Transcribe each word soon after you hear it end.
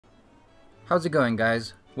How's it going,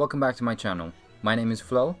 guys? Welcome back to my channel. My name is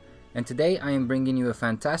Flo, and today I am bringing you a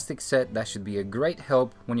fantastic set that should be a great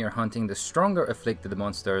help when you're hunting the stronger afflicted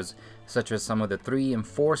monsters, such as some of the 3 and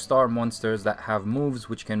 4 star monsters that have moves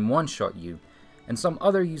which can one-shot you, and some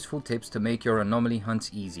other useful tips to make your anomaly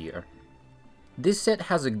hunts easier. This set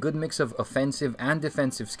has a good mix of offensive and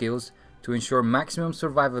defensive skills to ensure maximum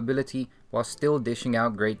survivability while still dishing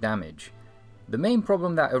out great damage. The main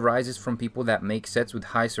problem that arises from people that make sets with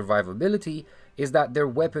high survivability is that their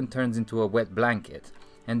weapon turns into a wet blanket,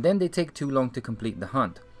 and then they take too long to complete the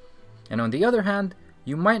hunt. And on the other hand,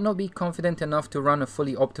 you might not be confident enough to run a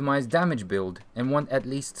fully optimized damage build and want at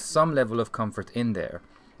least some level of comfort in there.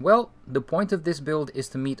 Well, the point of this build is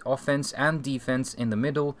to meet offense and defense in the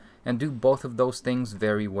middle and do both of those things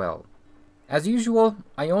very well. As usual,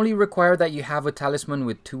 I only require that you have a talisman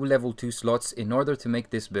with 2 level 2 slots in order to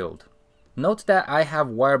make this build. Note that I have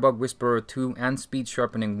Wirebug Whisperer 2 and Speed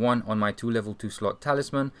Sharpening 1 on my 2 level 2 slot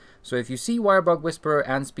talisman, so if you see Wirebug Whisperer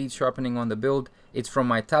and Speed Sharpening on the build, it's from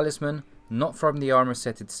my talisman, not from the armor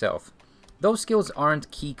set itself. Those skills aren't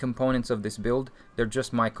key components of this build, they're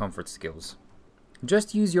just my comfort skills.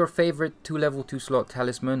 Just use your favorite 2 level 2 slot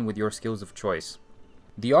talisman with your skills of choice.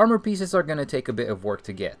 The armor pieces are gonna take a bit of work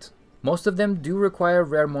to get. Most of them do require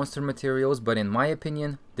rare monster materials, but in my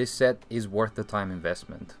opinion, this set is worth the time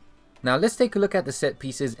investment. Now let's take a look at the set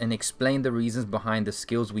pieces and explain the reasons behind the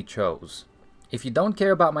skills we chose. If you don't care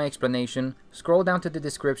about my explanation, scroll down to the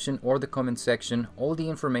description or the comment section, all the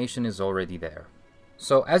information is already there.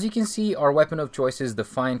 So as you can see, our weapon of choice is the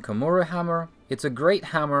fine Kamura hammer. It's a great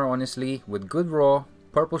hammer honestly, with good raw,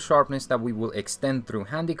 purple sharpness that we will extend through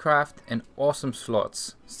Handicraft, and awesome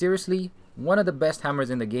slots. Seriously, one of the best hammers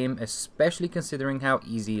in the game, especially considering how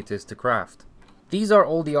easy it is to craft. These are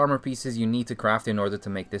all the armor pieces you need to craft in order to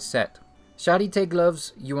make this set. Charité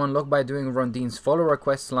gloves you unlock by doing Rondine's follower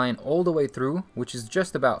quest line all the way through, which is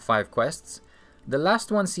just about 5 quests. The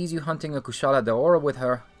last one sees you hunting a Kushala Cista with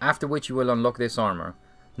her, after which you will unlock this armor.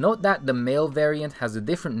 Note that the male variant has a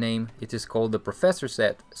different name, it is called the Professor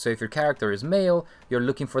set, so if your character is male, you're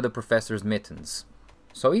looking for the Professor's Mittens.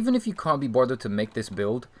 So even if you can't be bothered to make this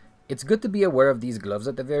build, it's good to be aware of these gloves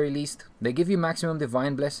at the very least. They give you maximum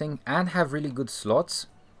divine blessing and have really good slots.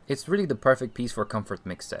 It's really the perfect piece for comfort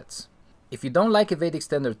mix sets. If you don't like Evade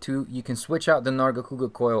Extender 2, you can switch out the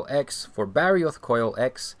Nargacuga Coil X for Barioth Coil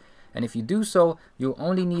X, and if you do so, you'll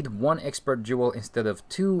only need 1 Expert Jewel instead of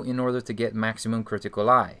 2 in order to get maximum critical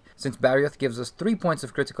eye, since Barioth gives us 3 points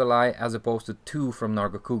of critical eye as opposed to 2 from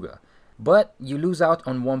Nargacuga. But you lose out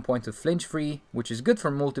on 1 point of Flinch free, which is good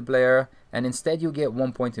for multiplayer, and instead you get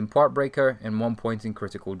 1 point in Part Breaker and 1 point in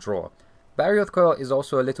Critical Draw. Barioth Coil is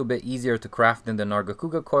also a little bit easier to craft than the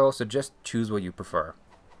Nargacuga Coil, so just choose what you prefer.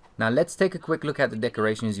 Now let's take a quick look at the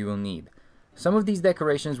decorations you will need. Some of these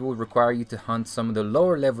decorations will require you to hunt some of the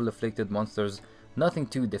lower level afflicted monsters, nothing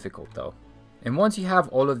too difficult though. And once you have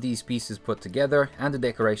all of these pieces put together and the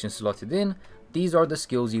decorations slotted in, these are the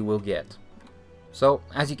skills you will get. So,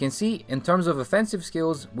 as you can see, in terms of offensive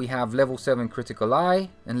skills, we have level 7 critical eye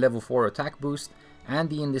and level 4 attack boost, and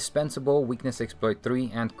the indispensable weakness exploit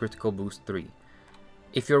 3 and critical boost 3.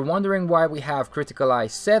 If you're wondering why we have critical eye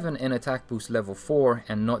 7 and attack boost level 4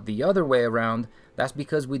 and not the other way around, that's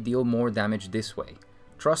because we deal more damage this way.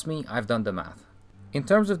 Trust me, I've done the math. In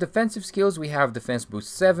terms of defensive skills, we have defense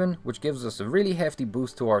boost 7, which gives us a really hefty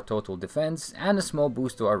boost to our total defense and a small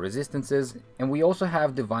boost to our resistances, and we also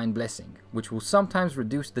have divine blessing, which will sometimes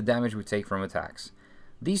reduce the damage we take from attacks.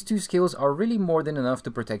 These 2 skills are really more than enough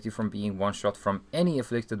to protect you from being one-shot from any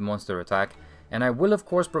afflicted monster attack, and I will of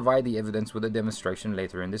course provide the evidence with a demonstration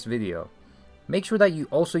later in this video. Make sure that you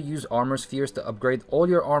also use armor spheres to upgrade all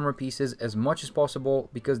your armor pieces as much as possible,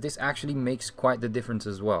 because this actually makes quite the difference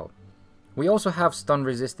as well. We also have stun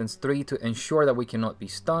resistance 3 to ensure that we cannot be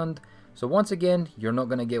stunned, so once again, you're not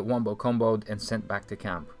going to get wombo comboed and sent back to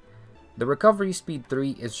camp. The recovery speed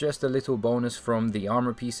 3 is just a little bonus from the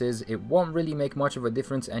armor pieces. It won't really make much of a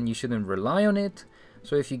difference and you shouldn't rely on it,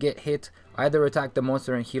 so if you get hit, either attack the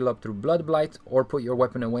monster and heal up through Blood Blight or put your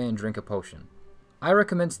weapon away and drink a potion. I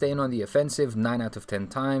recommend staying on the offensive 9 out of 10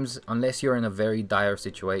 times unless you're in a very dire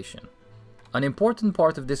situation. An important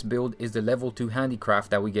part of this build is the level 2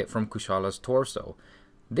 Handicraft that we get from Kushala's torso.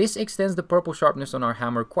 This extends the purple sharpness on our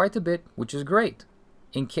hammer quite a bit, which is great.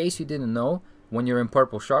 In case you didn't know, when you're in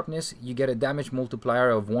purple sharpness, you get a damage multiplier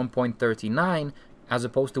of 1.39 as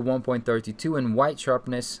opposed to 1.32 in white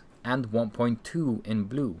sharpness and 1.2 in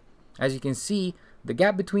blue. As you can see, the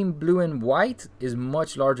gap between blue and white is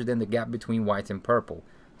much larger than the gap between white and purple.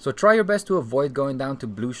 So try your best to avoid going down to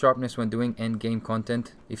blue sharpness when doing endgame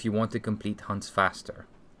content if you want to complete hunts faster.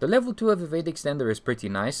 The level 2 of Evade Extender is pretty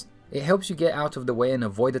nice. It helps you get out of the way and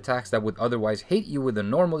avoid attacks that would otherwise hit you with a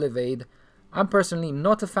normal evade. I'm personally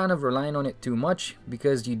not a fan of relying on it too much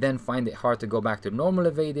because you then find it hard to go back to normal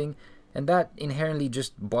evading, and that inherently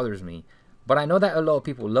just bothers me. But I know that a lot of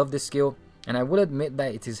people love this skill, and I will admit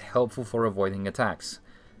that it is helpful for avoiding attacks.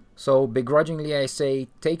 So begrudgingly I say,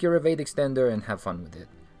 take your evade extender and have fun with it.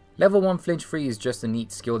 Level 1 flinch free is just a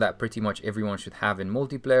neat skill that pretty much everyone should have in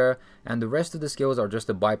multiplayer, and the rest of the skills are just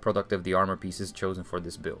a byproduct of the armor pieces chosen for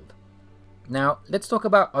this build. Now, let's talk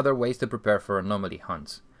about other ways to prepare for anomaly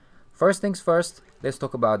hunts. First things first, let's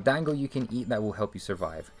talk about dango you can eat that will help you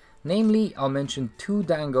survive. Namely, I'll mention 2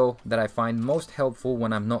 dango that I find most helpful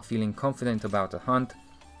when I'm not feeling confident about a hunt.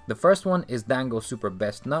 The first one is Dango Super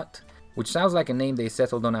Best Nut, which sounds like a name they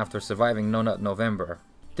settled on after surviving No Nut November.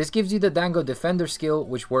 This gives you the Dango Defender skill,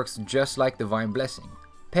 which works just like Divine Blessing.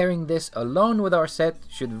 Pairing this alone with our set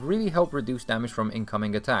should really help reduce damage from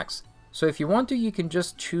incoming attacks. So if you want to, you can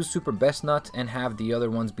just choose Super Best Nut and have the other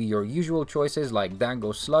ones be your usual choices like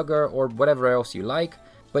Dango Slugger or whatever else you like.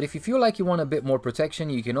 But if you feel like you want a bit more protection,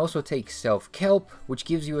 you can also take Self Kelp, which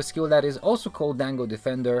gives you a skill that is also called Dango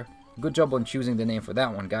Defender. Good job on choosing the name for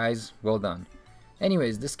that one, guys. Well done.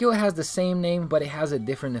 Anyways, the skill has the same name, but it has a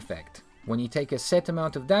different effect. When you take a set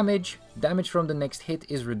amount of damage, damage from the next hit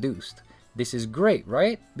is reduced. This is great,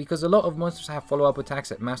 right? Because a lot of monsters have follow-up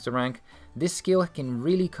attacks at Master Rank. This skill can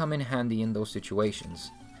really come in handy in those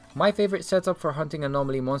situations. My favorite setup for hunting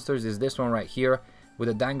anomaly monsters is this one right here, with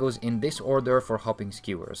the dangos in this order for hopping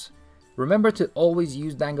skewers. Remember to always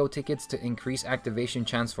use dango tickets to increase activation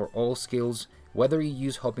chance for all skills. Whether you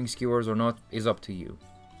use hopping skewers or not is up to you.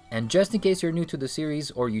 And just in case you're new to the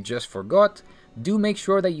series or you just forgot, do make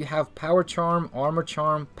sure that you have Power Charm, Armor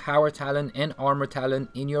Charm, Power Talon, and Armor Talon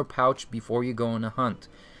in your pouch before you go on a hunt.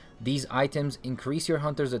 These items increase your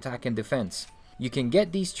hunter's attack and defense. You can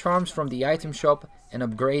get these charms from the item shop and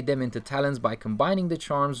upgrade them into talons by combining the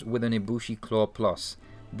charms with an Ibushi Claw Plus.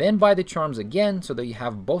 Then buy the charms again so that you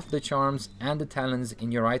have both the charms and the talons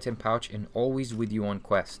in your item pouch and always with you on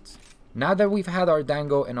quests. Now that we've had our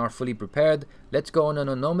dango and are fully prepared, let's go on an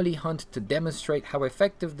anomaly hunt to demonstrate how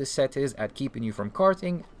effective this set is at keeping you from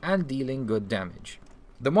carting and dealing good damage.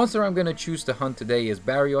 The monster I'm going to choose to hunt today is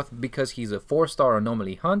Barioth because he's a 4-star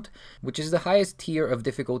anomaly hunt, which is the highest tier of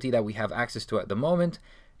difficulty that we have access to at the moment,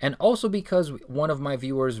 and also because one of my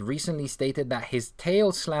viewers recently stated that his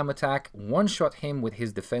tail slam attack one-shot him with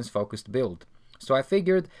his defense focused build. So I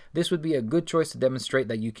figured this would be a good choice to demonstrate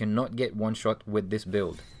that you cannot get one-shot with this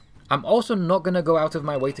build. I'm also not going to go out of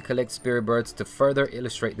my way to collect spirit birds to further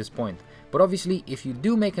illustrate this point, but obviously if you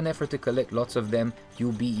do make an effort to collect lots of them,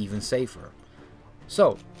 you'll be even safer.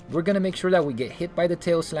 So, we're going to make sure that we get hit by the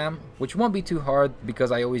tail slam, which won't be too hard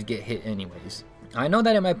because I always get hit anyways. I know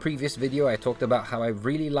that in my previous video I talked about how I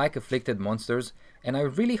really like afflicted monsters, and I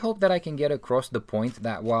really hope that I can get across the point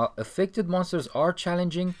that while afflicted monsters are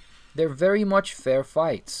challenging, they're very much fair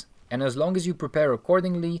fights, and as long as you prepare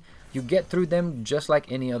accordingly, you get through them just like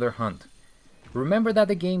any other hunt. Remember that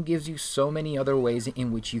the game gives you so many other ways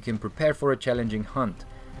in which you can prepare for a challenging hunt.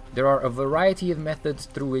 There are a variety of methods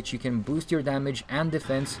through which you can boost your damage and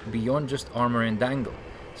defense beyond just armor and dango,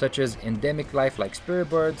 such as endemic life like spirit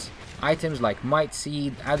birds, items like might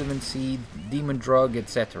seed, adamant seed, demon drug,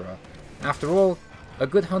 etc. After all, a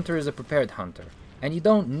good hunter is a prepared hunter. And you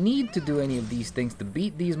don't need to do any of these things to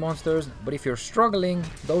beat these monsters, but if you're struggling,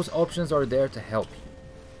 those options are there to help you.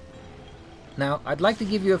 Now, I'd like to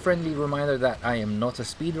give you a friendly reminder that I am not a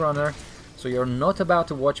speedrunner, so you're not about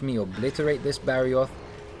to watch me obliterate this Barioth,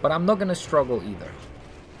 but I'm not gonna struggle either.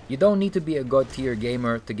 You don't need to be a god tier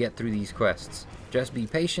gamer to get through these quests. Just be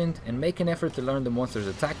patient and make an effort to learn the monster's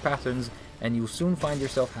attack patterns, and you'll soon find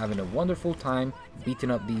yourself having a wonderful time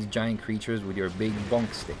beating up these giant creatures with your big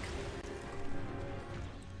bonk stick.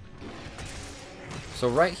 So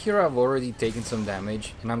right here I've already taken some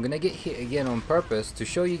damage, and I'm gonna get hit again on purpose to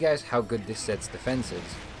show you guys how good this set's defense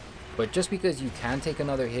is. But just because you can take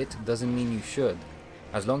another hit doesn't mean you should.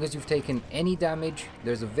 As long as you've taken any damage,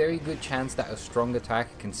 there's a very good chance that a strong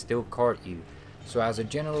attack can still cart you. So as a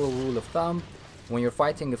general rule of thumb, when you're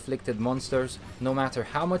fighting afflicted monsters, no matter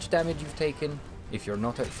how much damage you've taken, if you're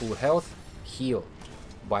not at full health, heal.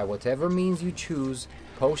 By whatever means you choose,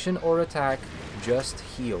 potion or attack, just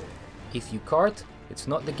heal. If you cart, it's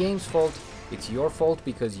not the game's fault, it's your fault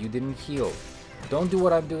because you didn't heal. Don't do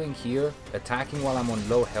what I'm doing here, attacking while I'm on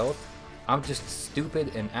low health. I'm just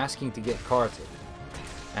stupid and asking to get carted.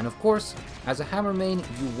 And of course, as a hammer main,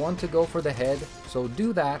 you want to go for the head, so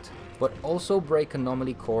do that, but also break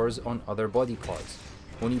anomaly cores on other body parts.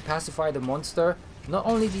 When you pacify the monster, Not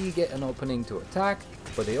only do you get an opening to attack,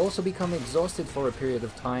 but they also become exhausted for a period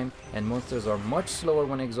of time, and monsters are much slower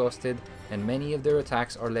when exhausted, and many of their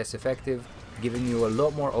attacks are less effective, giving you a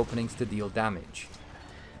lot more openings to deal damage.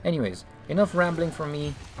 Anyways, enough rambling from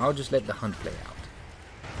me, I'll just let the hunt play out.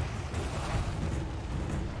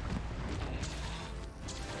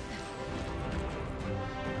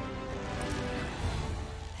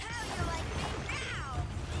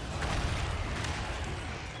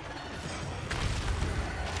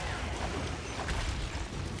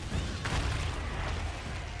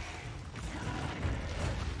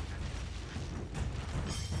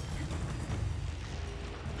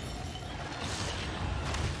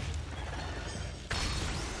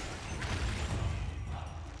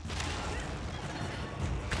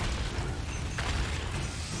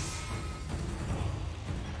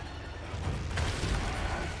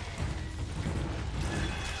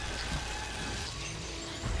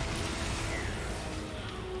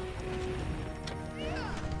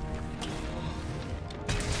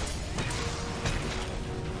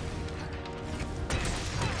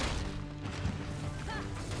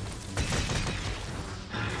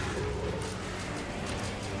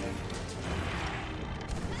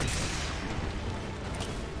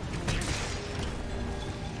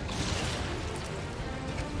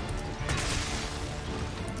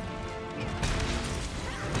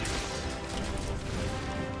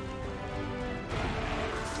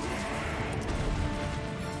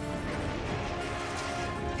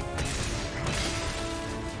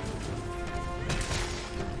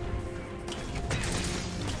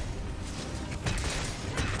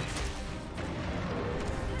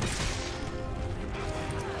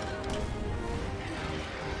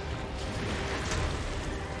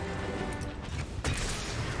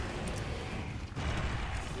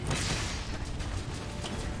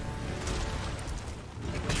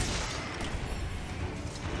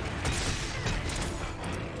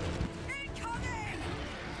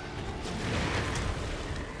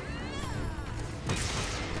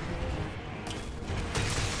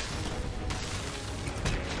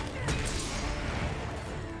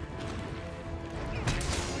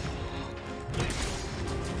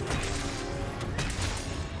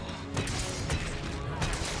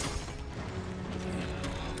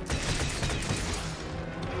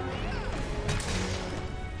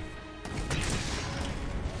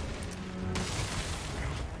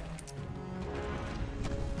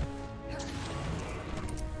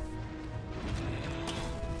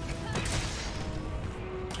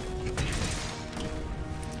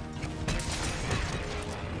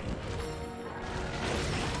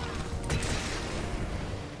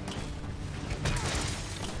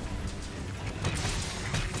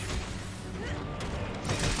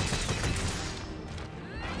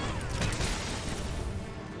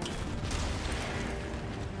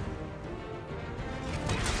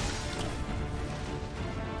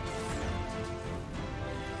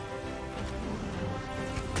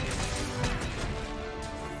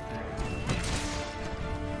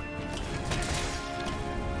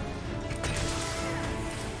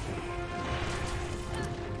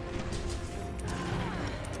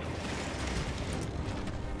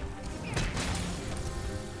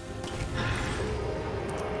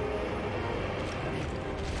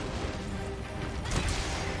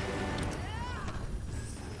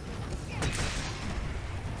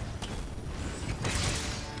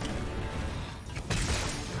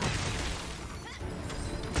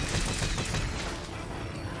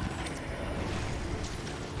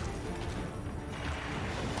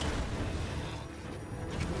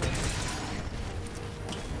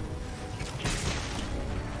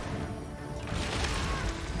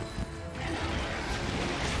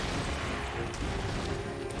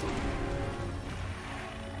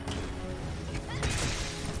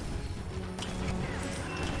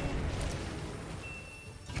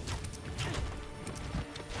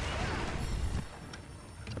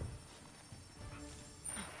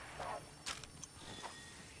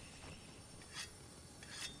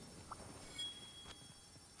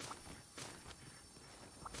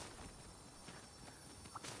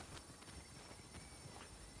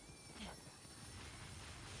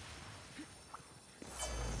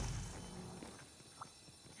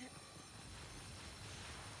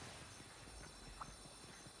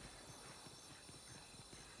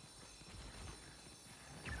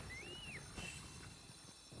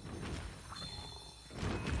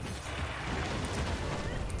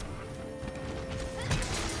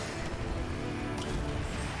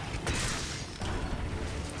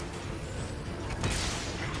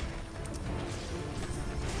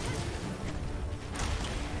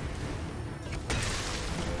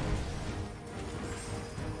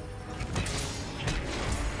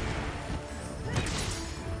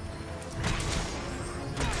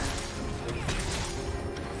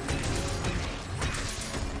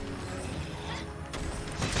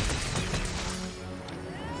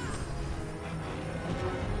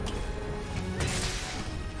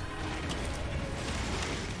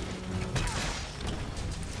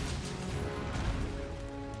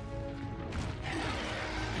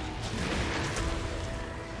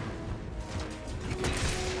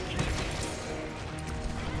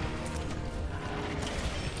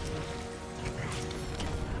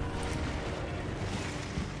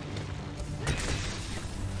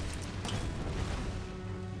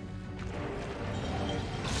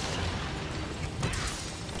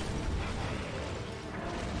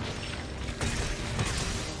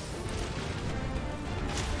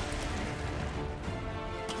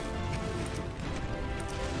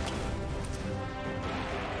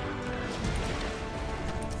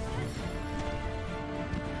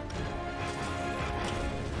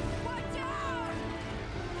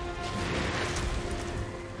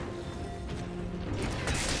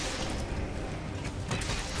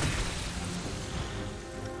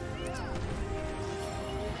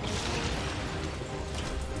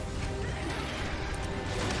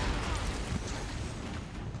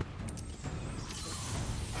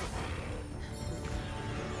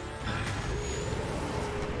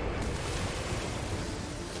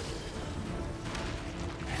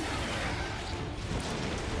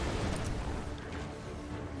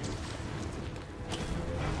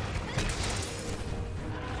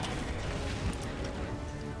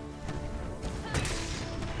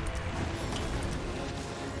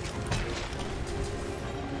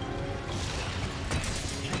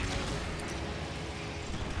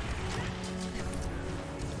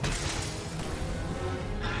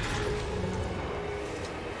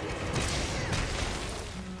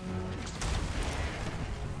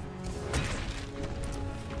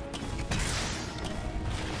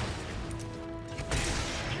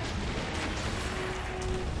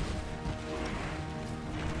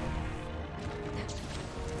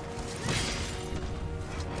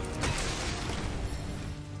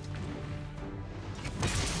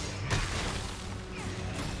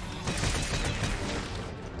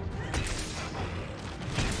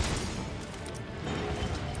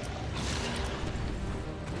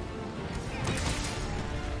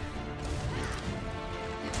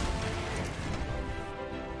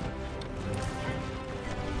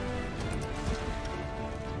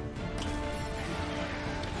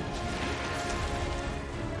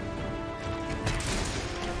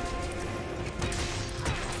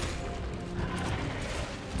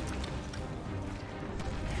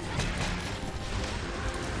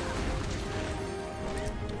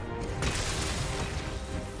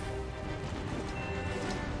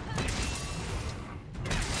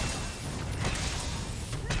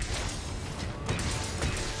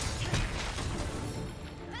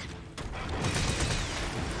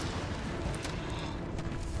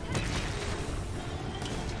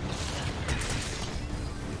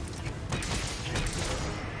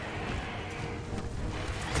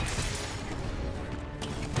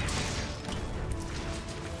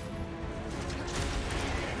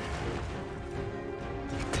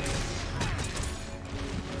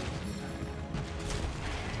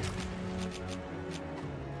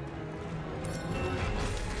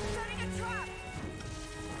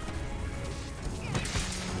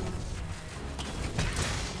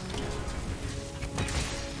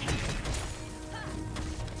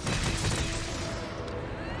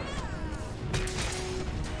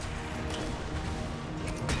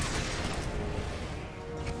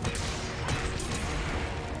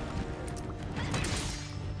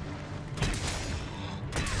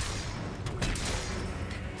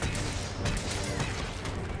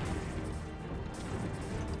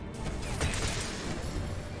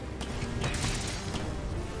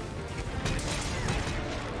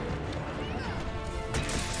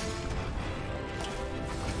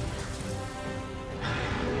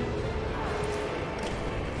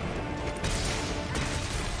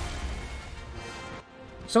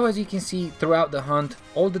 So as you can see, throughout the hunt,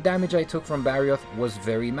 all the damage I took from Barioth was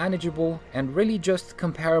very manageable and really just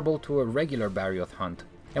comparable to a regular Barioth hunt.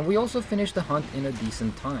 And we also finished the hunt in a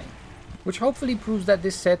decent time, which hopefully proves that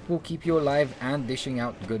this set will keep you alive and dishing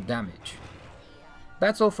out good damage.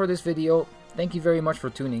 That's all for this video. Thank you very much for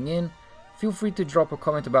tuning in. Feel free to drop a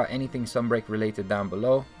comment about anything Sunbreak related down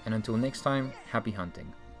below, and until next time, happy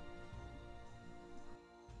hunting.